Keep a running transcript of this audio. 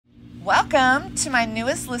Welcome to my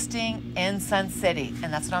newest listing in Sun City,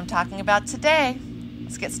 and that's what I'm talking about today.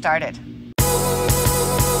 Let's get started.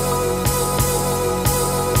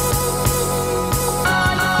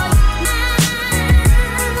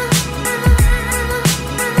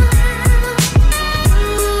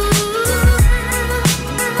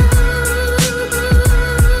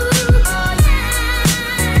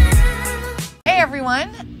 Hey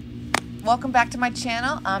everyone! Welcome back to my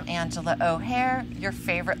channel. I'm Angela O'Hare, your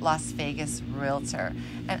favorite Las Vegas realtor,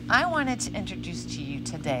 and I wanted to introduce to you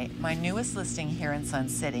today my newest listing here in Sun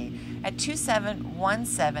City at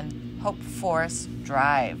 2717 Hope Forest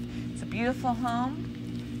Drive. It's a beautiful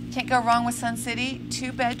home. Can't go wrong with Sun City.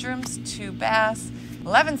 2 bedrooms, 2 baths,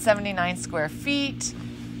 1179 square feet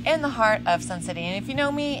in the heart of Sun City. And if you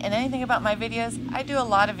know me and anything about my videos, I do a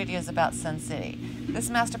lot of videos about Sun City. This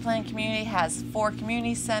master plan community has 4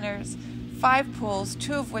 community centers, 5 pools,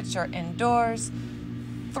 2 of which are indoors,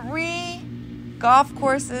 3 golf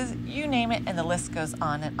courses, you name it, and the list goes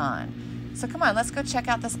on and on. So come on, let's go check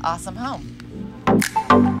out this awesome home.